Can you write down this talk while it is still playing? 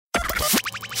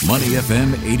Money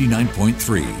FM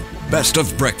 89.3. Best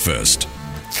of breakfast.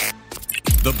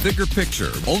 The bigger picture,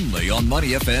 only on Money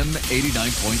FM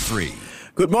 89.3.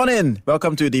 Good morning.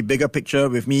 Welcome to The Bigger Picture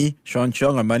with me, Sean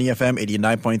Cheong on Money FM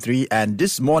 89.3. And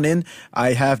this morning,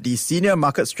 I have the Senior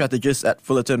Market Strategist at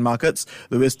Fullerton Markets,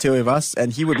 Louis Teo, with us.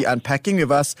 And he will be unpacking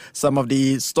with us some of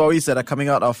the stories that are coming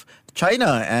out of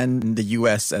China and the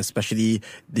US, especially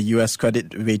the US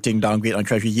credit rating downgrade on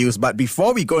Treasury yields. But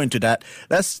before we go into that,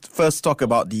 let's first talk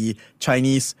about the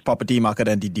Chinese property market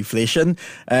and the deflation.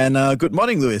 And good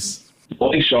morning, Louis.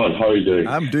 Morning, Sean. How are you doing?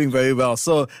 I'm doing very well.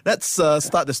 So let's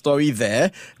start the story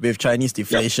there with Chinese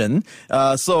deflation.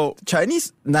 Yep. So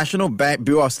Chinese National Bank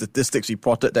Bureau of Statistics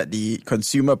reported that the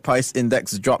consumer price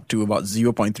index dropped to about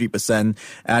 0.3%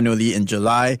 annually in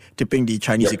July, tipping the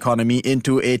Chinese economy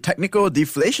into a technical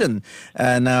deflation.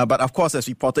 And but of course, as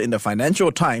reported in the Financial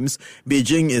Times,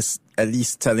 Beijing is at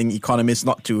least telling economists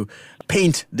not to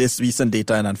paint this recent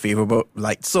data in unfavorable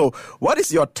light. So what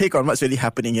is your take on what's really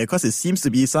happening here? Because it seems to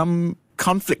be some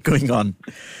conflict going on.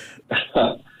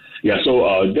 So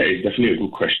that is definitely a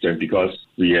good question, because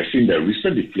we have seen the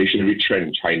recent deflationary trend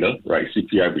in China, right,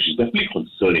 CPI, which is definitely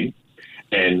concerning.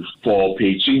 And for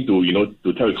Beijing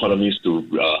to tell economists to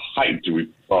hide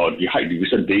the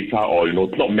recent data, or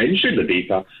not mention the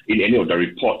data in any of the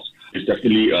reports, is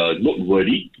definitely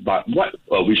noteworthy. But what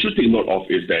we should take note of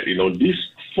is that this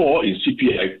fall in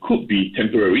CPI could be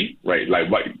temporary, right? Like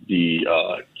what the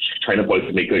China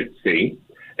policymaker is saying.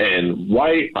 And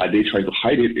why are they trying to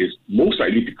hide it is most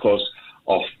likely because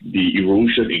of the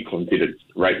erosion in confidence,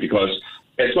 right? Because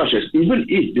as much as, even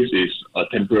if this is a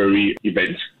temporary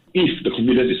event, if the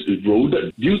confidence is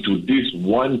eroded due to this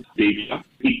one data,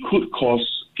 it could cause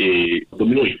a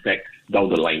domino effect down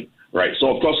the line, right?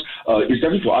 So of course,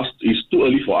 it's too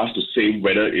early for us to say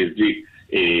whether is it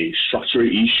a structural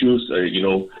issues,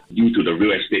 due to the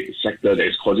real estate sector that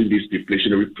is causing this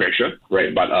deflationary pressure,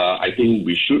 right? But I think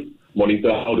we should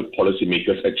monitor how the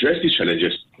policymakers address these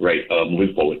challenges, right,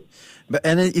 moving forward.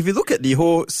 And if you look at the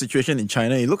whole situation in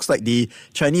China, it looks like the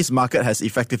Chinese market has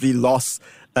effectively lost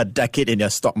a decade in their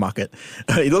stock market.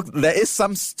 There is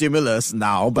some stimulus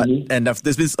now, but and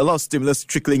there's been a lot of stimulus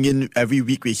trickling in every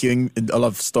week. We're hearing a lot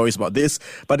of stories about this,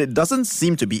 but it doesn't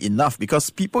seem to be enough because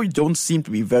people don't seem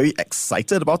to be very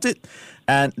excited about it.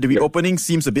 And the reopening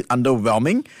seems a bit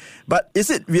underwhelming. But is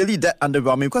it really that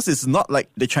underwhelming? Because it's not like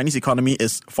the Chinese economy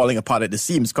is falling apart at the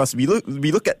seams. Because we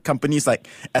look at companies like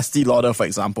Estee Lauder, for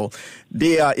example.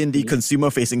 They are in the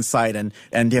consumer-facing side, and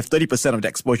they have 30% of the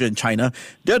exposure in China.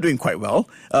 They're doing quite well.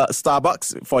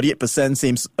 Starbucks,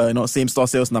 48% same-store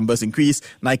sales numbers increase.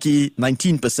 Nike,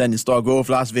 19% in-store growth.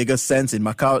 Las Vegas Sands in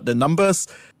Macau. The numbers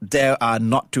there are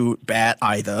not too bad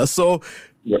either. So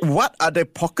what are the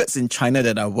pockets in China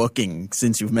that are working,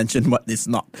 since you've mentioned what is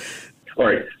not? All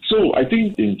right. So I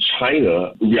think in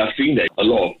China, we are seeing that a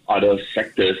lot of other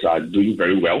sectors are doing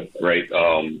very well, right?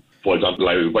 For example,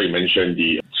 like what you mentioned,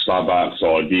 the Starbucks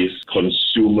or these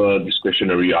consumer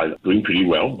discretionary are doing pretty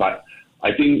well. But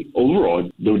I think overall,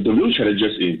 the real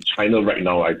challenges in China right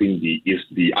now, I think is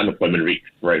the unemployment rate,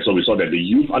 right? So we saw that the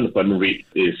youth unemployment rate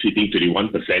is hitting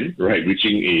 21%, right,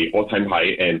 reaching a all-time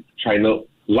high. And China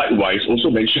likewise also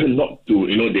mentioned not to,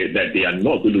 that they are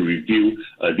not going to review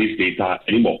this data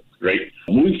anymore, right?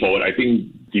 Moving forward, I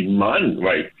think demand,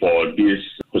 right, for this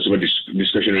consumer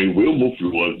discretionary will move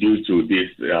lower due to this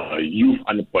youth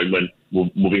unemployment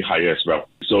moving higher as well.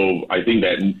 So I think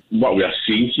that what we are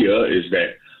seeing here is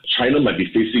that China might be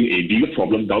facing a bigger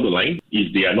problem down the line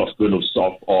if they are not going to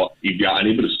solve, or if they are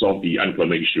unable to solve the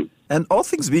unemployment issue. And all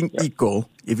things being equal,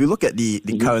 if you look at the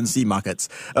currency markets,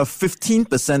 a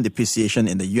 15% depreciation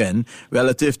in the yuan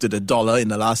relative to the dollar in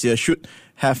the last year should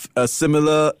have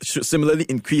should similarly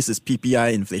increase its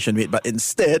PPI inflation rate, but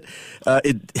instead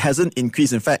it hasn't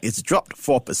increased. In fact, it's dropped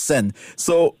 4%.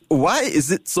 So why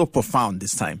is it so profound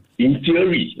this time? In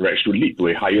theory, right, should lead to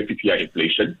a higher PPI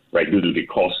inflation, right, due to the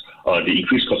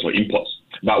increased cost of imports.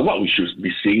 But what we should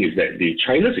be seeing is that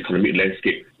China's economic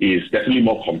landscape is definitely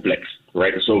more complex,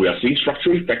 right? So we are seeing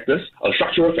structural factors,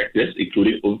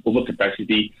 including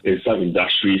overcapacity in some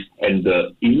industries, and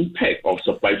the impact of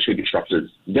supply chain disruptions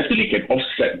definitely can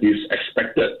offset this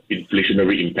expected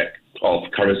inflationary impact of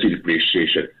currency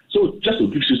depreciation. So just to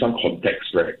give you some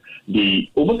context, right, the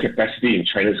overcapacity in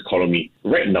China's economy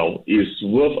right now is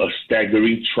worth a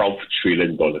staggering $12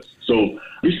 trillion. So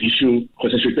this issue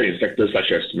concentrated in sectors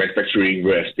such as manufacturing,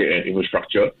 real estate, and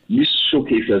infrastructure. This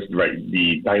showcases, right,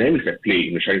 the dynamics at play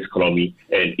in the Chinese economy.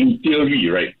 And in theory,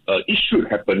 right, it should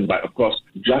happen, but of course,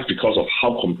 just because of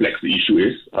how complex the issue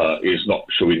is not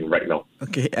showing right now.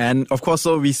 Okay, and of course,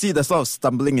 so we see there's a lot of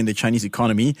stumbling in the Chinese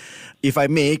economy. If I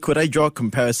may, could I draw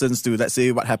comparisons to, let's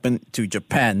say, what happened to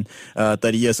Japan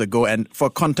 30 years ago? And for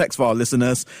context for our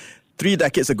listeners, 3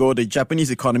 decades ago, the Japanese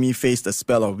economy faced a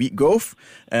spell of weak growth,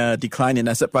 decline in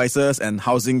asset prices, and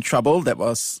housing trouble. That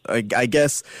was, I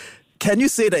guess, can you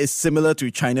say that it's similar to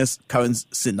China's current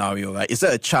scenario, right? Is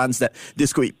there a chance that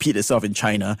this could repeat itself in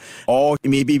China? Or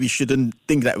maybe we shouldn't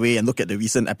think that way and look at the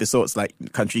recent episodes like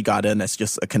Country Garden as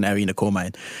just a canary in a coal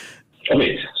mine?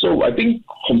 Okay, so I think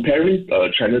comparing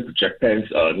China to Japan's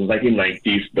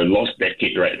 1990s, the lost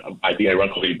decade, right? I think everyone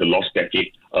calls it the lost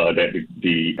decade that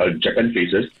the Japan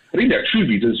faces. I think there are 3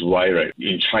 reasons why, right?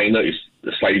 In China is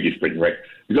slightly different, right?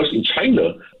 Because in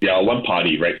China, they are one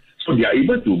party, right? So they are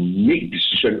able to make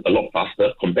decisions a lot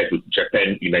faster compared to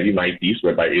Japan in 1990s,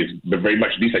 whereby it's very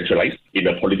much decentralized in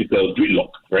a political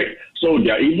gridlock, right? So they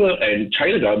are able, and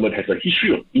China government has a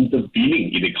history of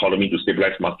intervening in the economy to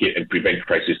stabilize market and prevent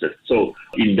crises. So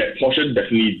in that portion,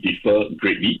 definitely differ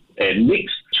greatly, and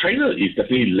makes China is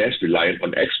definitely less reliant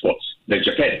on exports than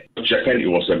Japan. Japan, it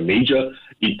was a major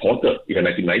importer in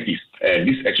the 1990s, and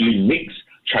this actually makes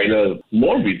China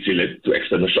more resilient to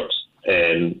external shocks.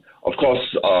 And of course,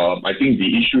 I think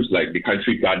the issues like the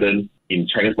Country Garden in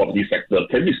China's property sector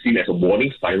can be seen as a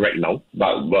warning sign right now.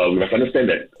 But we must understand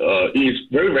that it is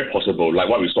very, very possible, like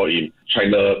what we saw in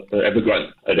China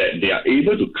Evergrande, that they are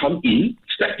able to come in,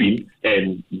 step in,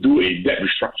 and do a debt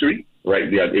restructuring.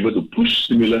 Right, they are able to push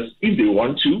stimulus if they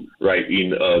want to, right, in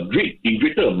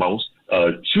greater amounts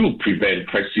to prevent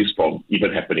crises from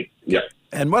even happening. Yeah.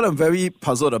 And what I'm very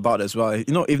puzzled about as well,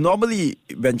 if normally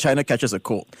when China catches a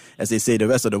cold, as they say, the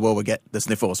rest of the world will get the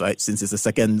sniffles, right? Since it's the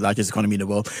second largest economy in the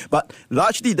world. But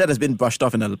largely that has been brushed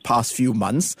off in the past few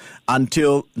months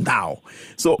until now.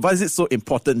 So why is it so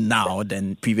important now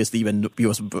than previously when it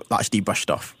was largely brushed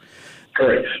off?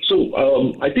 Correct.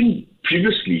 So I think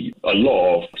previously a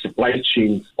lot of supply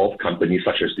chains of companies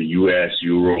such as the US,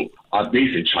 Europe are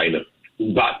based in China.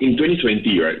 But in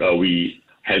 2020, right, we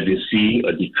have been seeing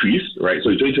a decrease, right? So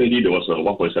in 2020, there was a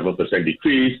 1.7%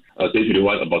 decrease,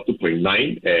 2021 about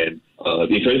 2.9%, and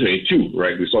in 2022,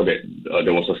 right, we saw that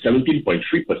there was a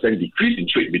 17.3% decrease in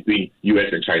trade between US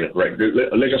and China, right?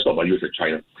 Let's just talk about US and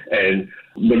China. And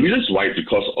the reasons why is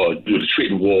because of the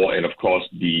trade war and, of course,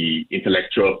 the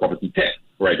intellectual property theft,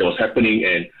 right, that was happening,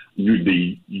 and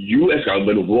the US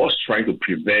government was trying to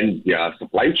prevent their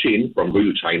supply chain from going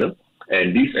to China,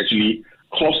 and this actually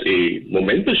caused a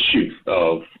momentous shift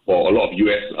for a lot of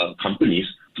US companies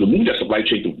to move their supply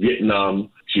chain to Vietnam,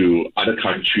 to other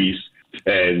countries.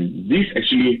 And this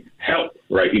actually helped,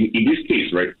 right? In this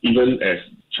case, right, even as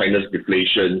China's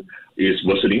deflation is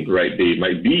worsening, right, they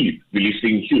might be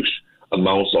releasing huge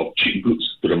amounts of cheap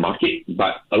goods to the market,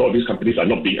 but a lot of these companies are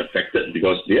not being affected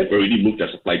because they have already moved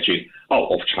their supply chain out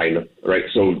of China, right?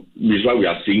 So this is why we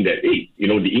are seeing that, the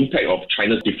impact of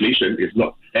China's deflation is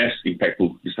not as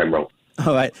impactful this time around.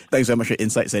 All right. Thanks very much for your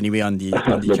insights anyway on the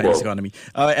Chinese economy.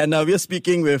 All right, and we are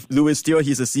speaking with Louis Teo.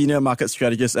 He's a senior market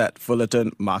strategist at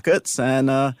Fullerton Markets, and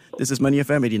this is Money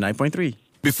FM 89.3.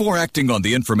 Before acting on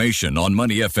the information on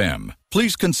Money FM,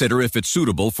 please consider if it's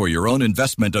suitable for your own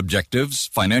investment objectives,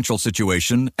 financial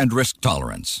situation, and risk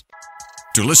tolerance.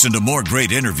 To listen to more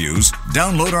great interviews,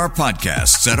 download our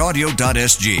podcasts at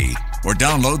audio.sg or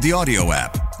download the audio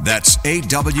app. That's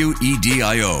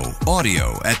AWEDIO,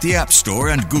 audio at the App Store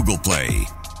and Google Play.